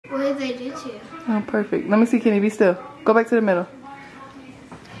they do too. Oh, perfect. Let me see, Kenny. Be still. Go back to the middle.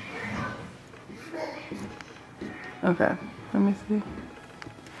 Okay. Let me see.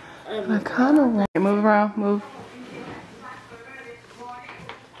 I kind of want... Move around. Move.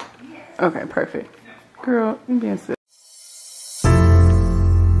 Okay, perfect. Girl, you being silly.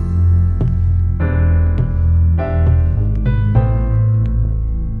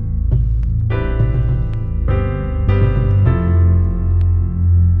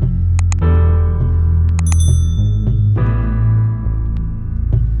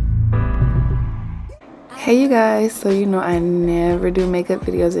 Hey you guys, so you know I never do makeup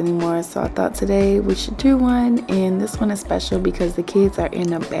videos anymore, so I thought today we should do one, and this one is special because the kids are in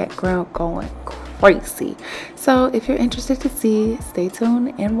the background going crazy. So if you're interested to see, stay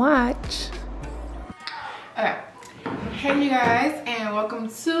tuned and watch. Okay, hey you guys, and welcome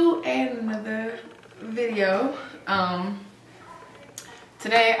to another video.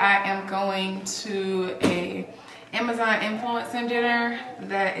 Today I am going to a Amazon influencer dinner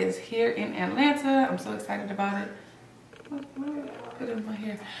that is here in Atlanta. I'm so excited about it. What put in my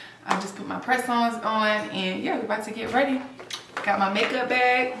hair? I just put my press-ons on, and yeah, we're about to get ready. Got my makeup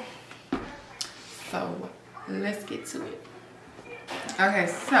bag. So let's get to it. Okay,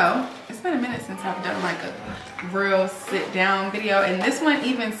 so it's been a minute since I've done like a real sit-down video, and this one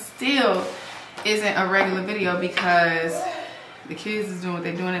even still isn't a regular video because the kids is doing what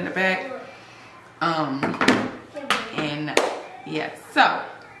they're doing in the back. And yeah, so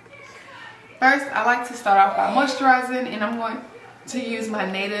first I like to start off by moisturizing, and I'm going to use my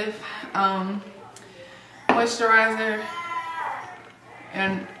Native moisturizer,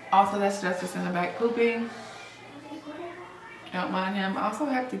 and also that's Justice in the back pooping. Don't mind him. I also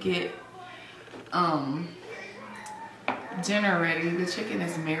have to get dinner ready. The chicken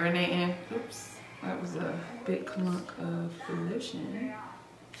is marinating. Oops, that was a big clunk of lotion.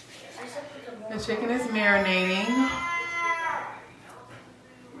 The chicken is marinating.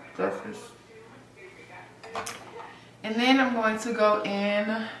 And then I'm going to go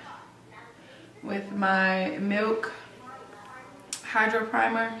in with my Milk Hydro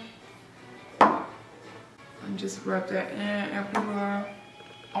Primer and just rub that in everywhere.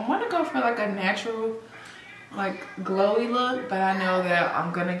 I want to go for like a natural, like glowy look, but I know that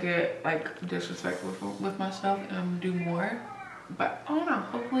I'm gonna get like disrespectful with myself and I'm gonna do more. But I don't know,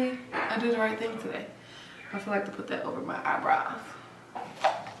 hopefully I do the right thing today. I feel like to put that over my eyebrows.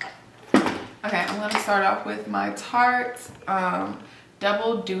 Okay, I'm gonna start off with my Tarte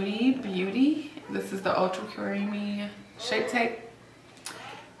Double Duty Beauty. This is the Ultra Creamy Shape Tape.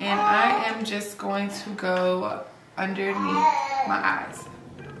 And I am just going to go underneath my eyes.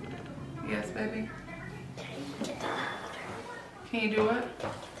 Yes, baby? Can you do it?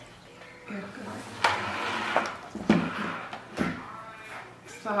 Yeah, good.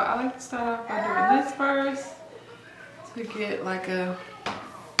 So I like to start off by doing this first to get like a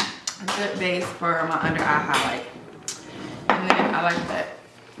good base for my under eye highlight. And then I like that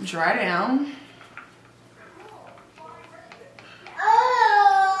dry down.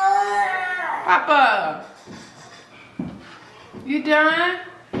 Papa! You done?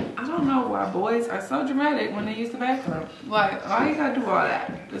 I don't know why boys are so dramatic when they use the bathroom. Like, why you gotta do all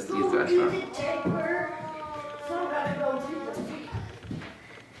that? Just use the restroom.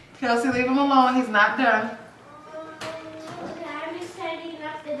 Kelsey, leave him alone. He's not done. Okay, I'm just tidying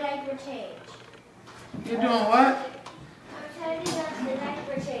up the diaper change. You're doing what? I'm tidying up the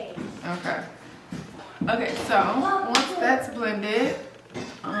diaper change. Okay. Okay, so once that's blended,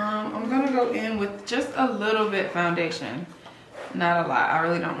 I'm gonna go in with just a little bit foundation. Not a lot. I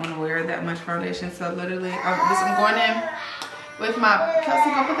really don't want to wear that much foundation, so literally, I'm going in with my, Kelsey,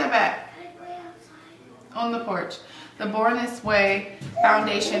 go put that back on the porch. The Born This Way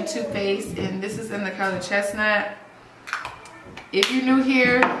foundation Too Faced, and this is in the color Chestnut. If you're new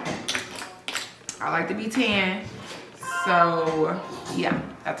here, I like to be tan, so yeah,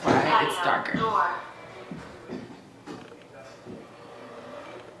 that's why it's darker.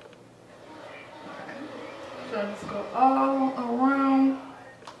 So let's go all around.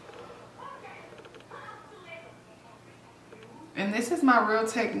 And this is my Real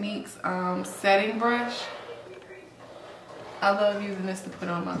Techniques setting brush. I love using this to put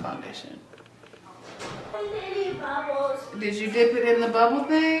on my foundation. Did you dip it in the bubble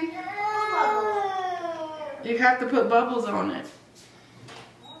thing? You have to put bubbles on it.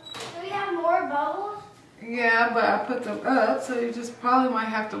 Do we have more bubbles? Yeah, but I put them up, so you just probably might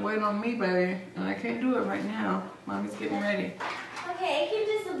have to wait on me, baby. And I can't do it right now. Mommy's getting ready. Okay, it can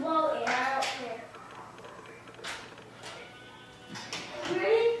just blow in. I don't care.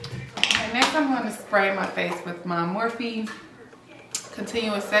 Ready? Okay, next I'm going to spray my face with my Morphe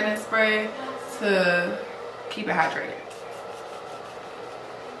continuous setting spray to keep it hydrated.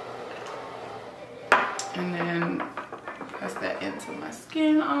 And then press that into my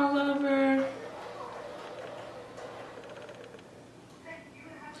skin all over.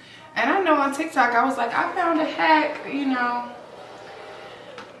 And I know on TikTok, I was like, I found a hack, you know.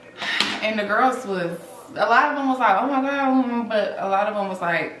 And the girls was, a lot of them was like, oh my God. But a lot of them was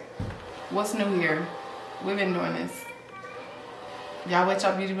like, what's new here? We've been doing this. Y'all wet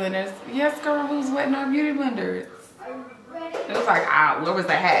your beauty blenders? Yes, girl, who's wetting our beauty blenders? It was like, where was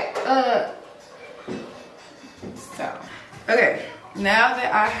the hack? So, okay. Now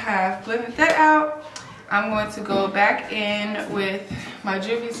that I have blended that out, I'm going to go back in with my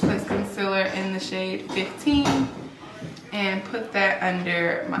Juvia's Place Concealer in the shade 15 and put that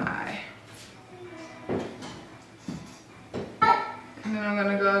under my eye. And then I'm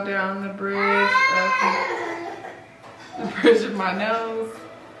gonna go down the bridge of my nose,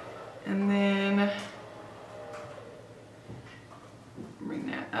 and then bring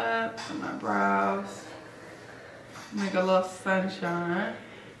that up to my brows. Make a little sunshine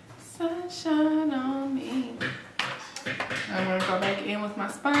on me. I'm gonna go back in with my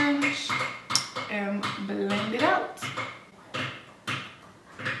sponge and blend it out.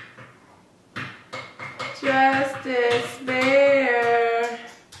 Justice Bear.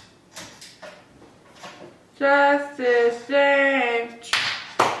 Justice James.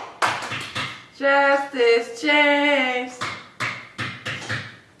 Justice James.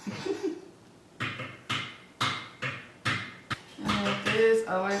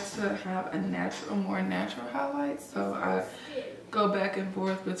 I like to have a more natural highlight, so I go back and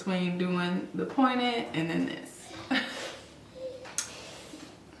forth between doing the pointed and then this.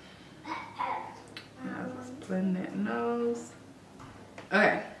 Now let's blend that nose.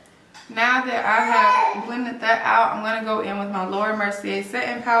 Okay, now that I have blended that out, I'm gonna go in with my Laura Mercier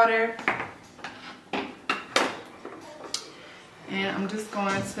setting powder, and I'm just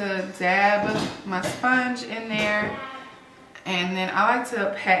going to dab my sponge in there. And then I like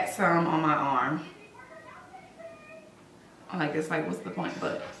to pat some on my arm. Like, it's like, what's the point?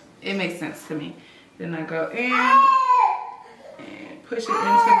 But it makes sense to me. Then I go in and push it into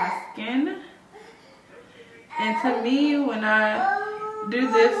my skin. And to me, when I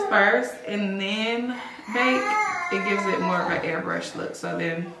do this first and then bake, it gives it more of an airbrush look. So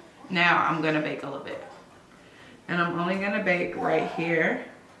then now I'm gonna bake a little bit. And I'm only gonna bake right here.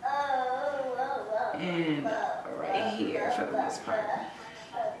 And right here for the most part,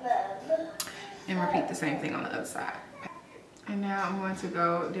 and repeat the same thing on the other side. And now I'm going to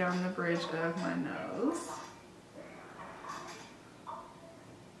go down the bridge of my nose,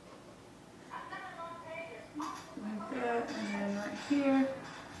 like that, and then right here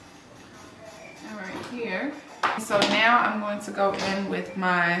and right here. So now I'm going to go in with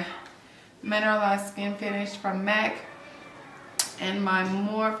my mineralized skin finish from MAC and my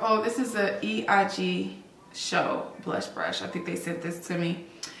Morph. Oh, this is a EIG Show blush brush. I think they sent this to me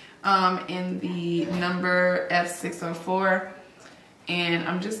in the number F604, and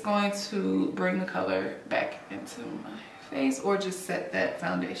I'm just going to bring the color back into my face, or just set that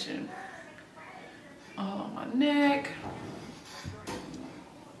foundation all on my neck.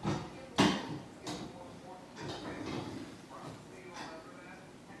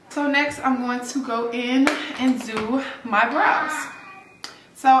 So next I'm going to go in and do my brows.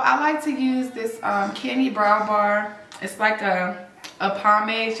 So I like to use this Candy Brow Bar. It's like a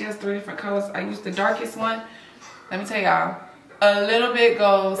pomade. She has 3 different colors. I use the darkest one. Let me tell y'all, a little bit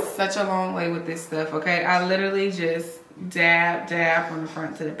goes such a long way with this stuff, okay? I literally just dab from the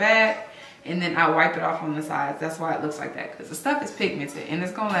front to the back, and then I wipe it off on the sides. That's why it looks like that, because the stuff is pigmented, and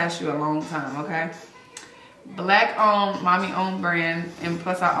it's gonna last you a long time, okay? Black owned, mommy owned brand, and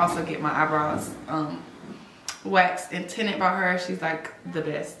plus I also get my eyebrows waxed and tinted by her. She's like the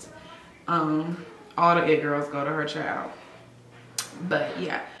best. All the it girls go to her, child. But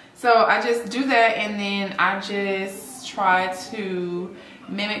yeah, so I just do that, and then I just try to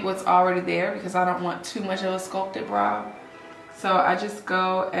mimic what's already there, because I don't want too much of a sculpted brow. So I just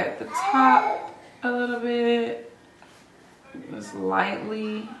go at the top a little bit, just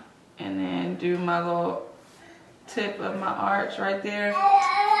lightly, and then do my little tip of my arch right there,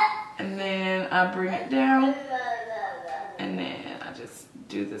 and then I bring it down, and then I just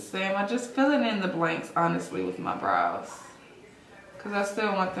do the same. I just fill it in the blanks, honestly, with my brows, because I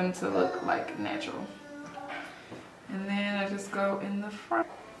still want them to look like natural. And then I just go in the front.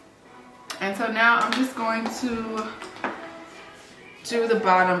 And so now I'm just going to do the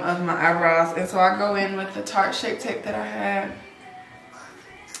bottom of my eyebrows, and so I go in with the Tarte Shape Tape that I had.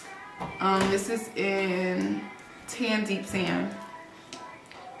 This is in Tan Deep Sand,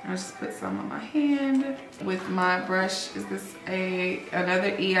 I just put some on my hand. With my brush, is this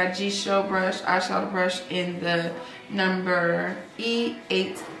another EIG show brush, eyeshadow brush in the number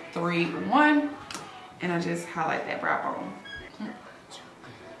E831. And I just highlight that brow bone.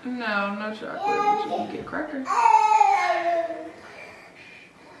 No, no chocolate, but you can get crackers.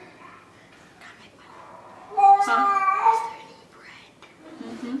 Huh?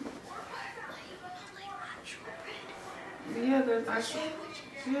 Yeah, there's actual.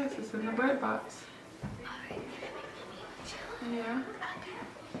 Yes, it's in the bread box. Yeah.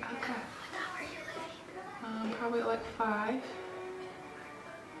 Okay. Probably like 5.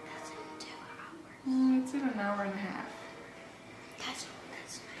 That's in 2 hours. It's in an hour and a half. That's 90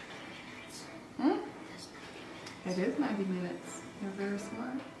 minutes. That's 90 minutes. It is 90 minutes. You're very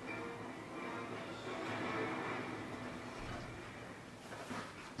smart.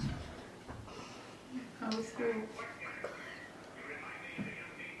 How was school?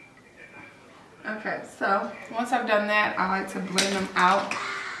 Okay, so once I've done that, I like to blend them out.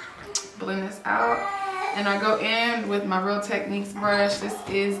 Blend this out. And I go in with my Real Techniques brush. This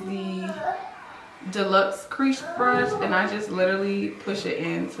is the Deluxe Crease brush. And I just literally push it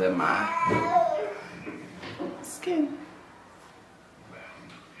into my skin.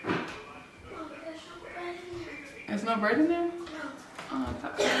 There's no bread in there? No. Oh, I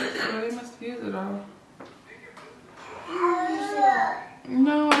thought so. They must use it all.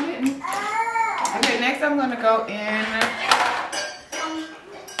 No, I didn't. Okay, next I'm gonna go in.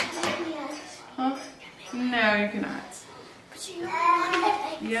 Huh? No, you cannot.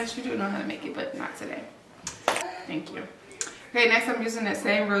 Yes, you do know how to make it, but not today. Thank you. Okay, next I'm using that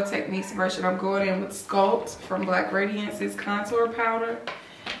same Real Techniques brush, and I'm going in with Sculpt from Black Radiance's contour powder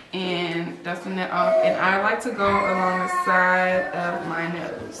and dusting that off. And I like to go along the side of my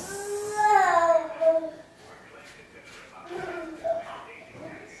nose.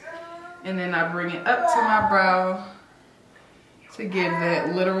 And then I bring it up to my brow to give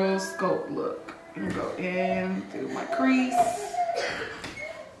that literal sculpt look. And go in through my crease.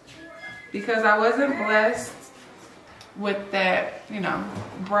 Because I wasn't blessed with that, you know,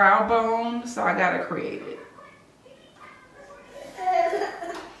 brow bone, so I gotta create it.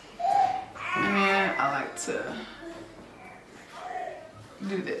 And I like to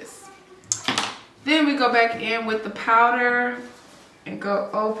do this. Then we go back in with the powder and go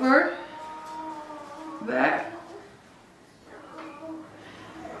over that.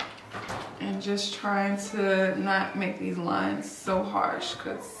 And just trying to not make these lines so harsh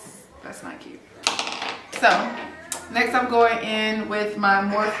because that's not cute. So next I'm going in with my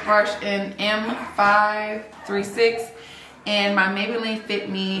Morph brush in M536 and my Maybelline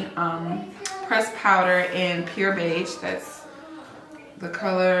Fit Me pressed powder in Pure Beige. That's the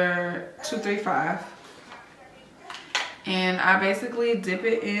color 235. And I basically dip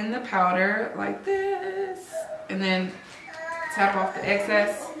it in the powder like this and then tap off the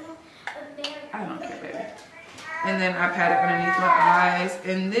excess. I don't care, baby. And then I pat it underneath my eyes.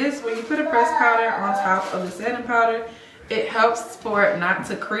 And this, when you put a pressed powder on top of the setting powder, it helps for it not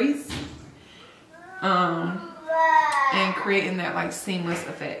to crease. And creating that like seamless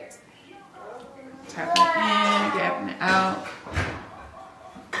effect. Tapping it in, gapping it out.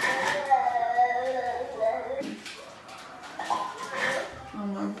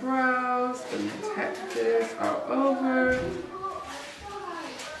 On my brows, and then tap this all over.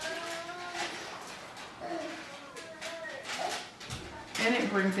 And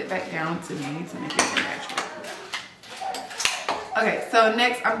it brings it back down to me to make it more natural. Okay, so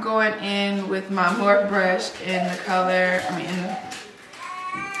next I'm going in with my Morph brush in the color,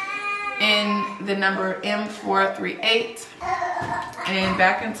 in the number M438. And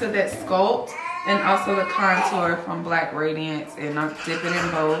back into that Sculpt and also the contour from Black Radiance, and I'm dipping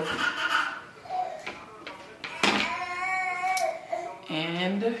in both.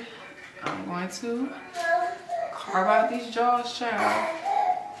 And I'm going to carve out these jaws, child.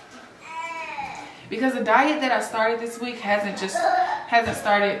 Because the diet that I started this week hasn't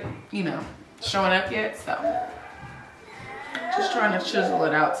started, you know, showing up yet. So just trying to chisel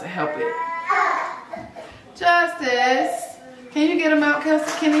it out to help it. Justice, can you get them out,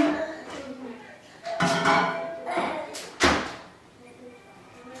 Kelsey? Can you?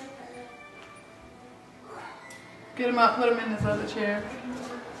 Get them out, put them in this other chair.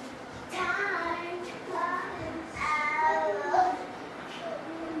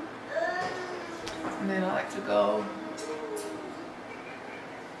 And then I like to go.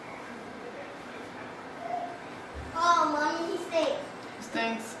 Oh, Mommy, he stinks. He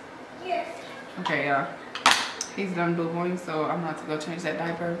stinks? Yes. Okay, y'all. He's done boo-booing, so I'm about to go change that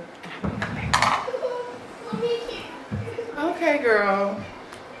diaper. Okay, girl.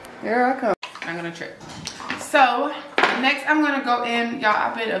 Here I come. I'm gonna trip. So next I'm gonna go in. Y'all,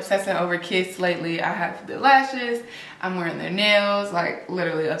 I've been obsessing over Kiss lately. I have the lashes. I'm wearing their nails. Like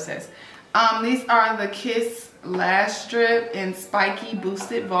literally obsessed. These are the Kiss Lash Strip in Spiky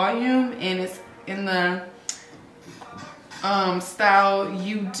Boosted Volume, and it's in the style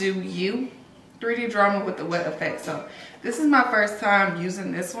You Do You 3D drama with the wet effect. So this is my first time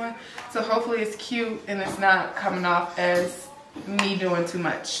using this one, so hopefully it's cute and it's not coming off as me doing too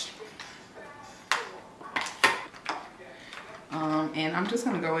much. And I'm just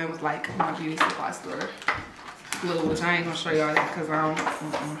gonna go in with like my beauty supply store glue, which I ain't gonna show y'all that because I don't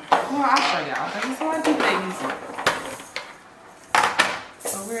well, I'll show y'all because there's a lot of people that use it.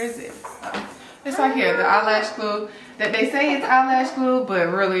 So where is it? It's right here, the eyelash glue. That they say it's eyelash glue,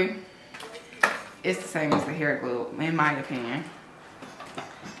 but really it's the same as the hair glue, in my opinion.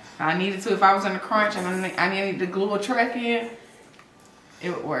 I needed to, if I was in a crunch and I needed to glue a track in, it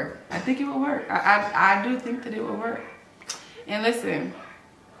would work. I think it would work. I do think that it would work. And listen,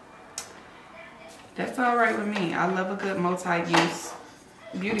 that's all right with me. I love a good multi-use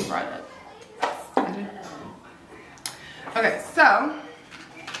beauty product. I do. Okay, so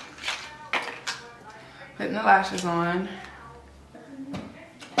putting the lashes on.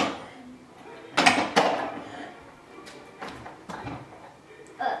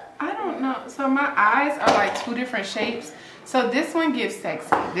 I don't know. So my eyes are like two different shapes. So this one gives sexy.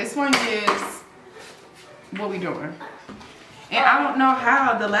 This one gives, what we doing? And I don't know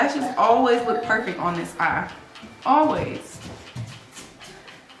how, the lashes always look perfect on this eye. Always.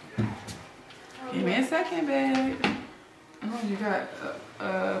 Give me a second, babe. Oh, you got,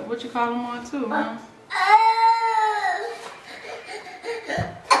 what you call them on too, huh?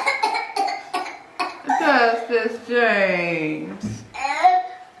 Does this, James?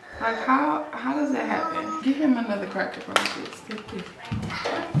 Like, how does that happen? Give him another cracker from this.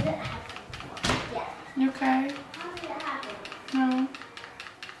 You okay? No.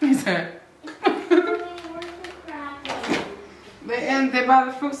 He said. They buy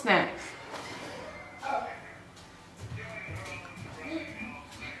the fruit snacks.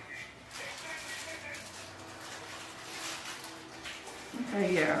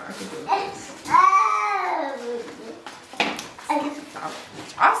 Okay, yeah, I can do this.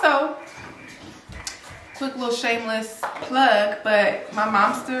 Also, quick little shameless plug, but my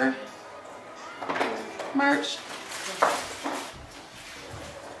Momster merch,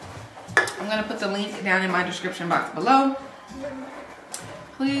 I'm gonna put the link down in my description box below.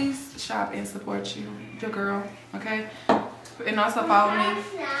 Please shop and support your girl, okay? And also follow me,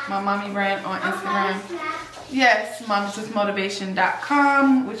 my mommy brand on Instagram. Yes,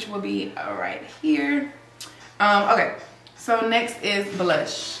 momswithmotivation.com, which will be right here. Okay, so next is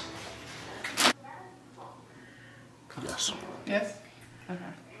blush. Yes. Yes?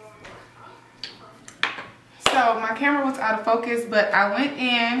 Okay. So my camera was out of focus, but I went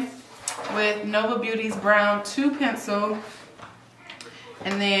in with Nova Beauty's Brown 2 pencil.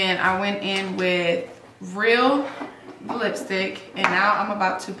 And then I went in with Real lipstick. And now I'm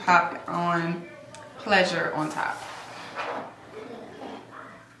about to pop on Pleasure on top.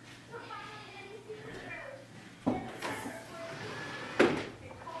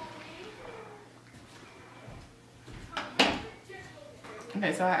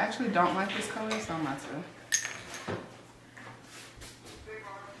 Okay, so I actually don't like this color, so I'm not to.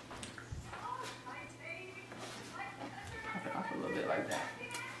 Pop it off a little bit like that.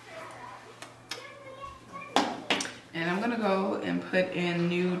 And I'm gonna go and put in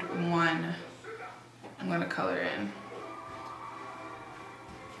Nude 1. I'm gonna color in.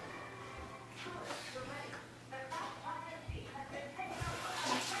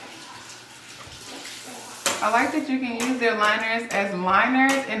 I like that you can use their liners as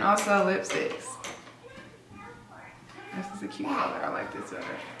liners and also lipsticks. This is a cute color. I like this better.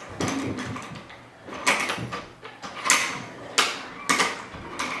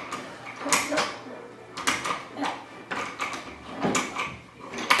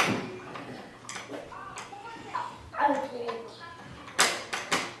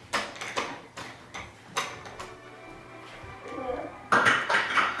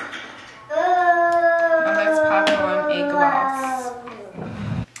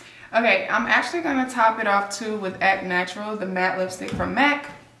 Okay, I'm actually gonna top it off too with Act Natural, the matte lipstick from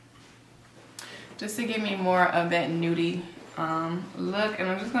MAC, just to give me more of that nudie look. And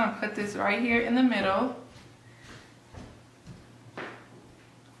I'm just gonna put this right here in the middle.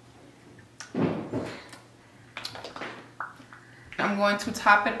 I'm going to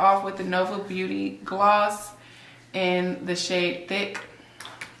top it off with the Nova Beauty gloss in the shade Thick.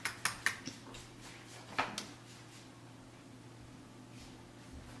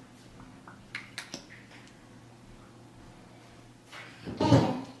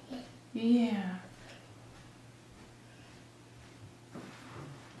 Yeah.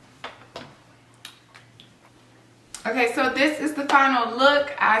 Okay, so this is the final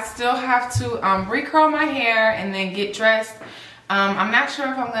look. I still have to recurl my hair and then get dressed. I'm not sure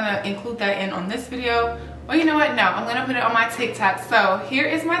if I'm gonna include that in on this video. Well, you know what? No, I'm gonna put it on my TikTok. So here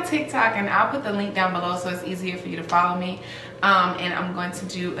is my TikTok, and I'll put the link down below so it's easier for you to follow me. And I'm going to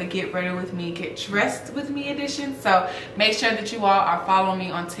do a get ready with me, get dressed with me edition. So make sure that you all are following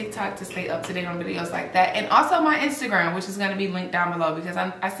me on TikTok to stay up to date on videos like that. And also my Instagram, which is gonna be linked down below, because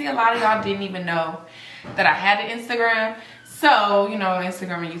I see a lot of y'all didn't even know that I had an Instagram. So, you know,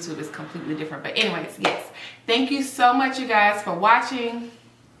 Instagram and YouTube is completely different. But anyways, yes. Thank you so much, you guys, for watching.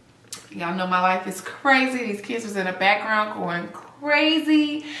 Y'all know my life is crazy. These kids was in the background going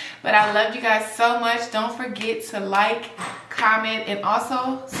crazy. But I love you guys so much. Don't forget to like, comment, and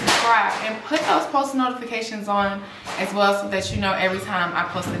also subscribe. And put those post notifications on as well so that you know every time I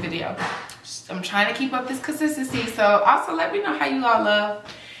post a video. I'm trying to keep up this consistency. So also let me know how you all love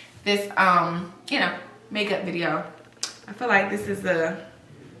this, you know, makeup video. I feel like this is a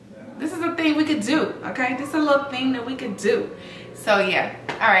thing we could do, okay? This is a little thing that we could do. So yeah,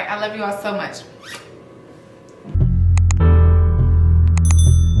 all right, I love you all so much.